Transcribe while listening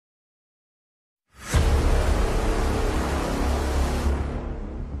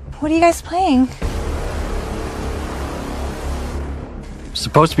What are you guys playing?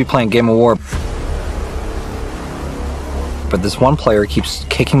 Supposed to be playing Game of War, but this one player keeps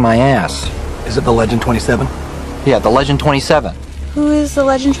kicking my ass. Is it TheLegend27? Yeah, TheLegend27. Who is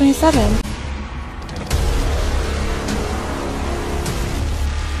TheLegend27?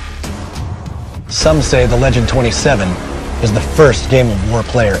 Some say TheLegend27 is the first Game of War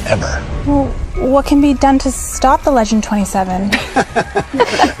player ever. Well, what can be done to stop TheLegend27?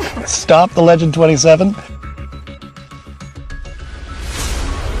 Stop TheLegend27?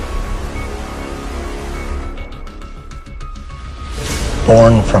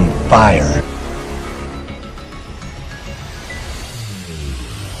 Born from fire.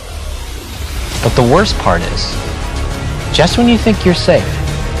 But the worst part is, just when you think you're safe,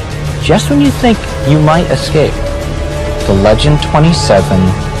 just when you think you might escape,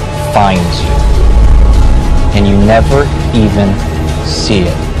 TheLegend27 finds you. And you never even see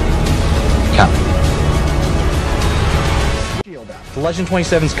it coming.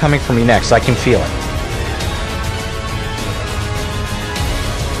 TheLegend27's coming for me next. I can feel it.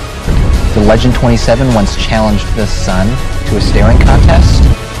 TheLegend27 once challenged the sun to a staring contest.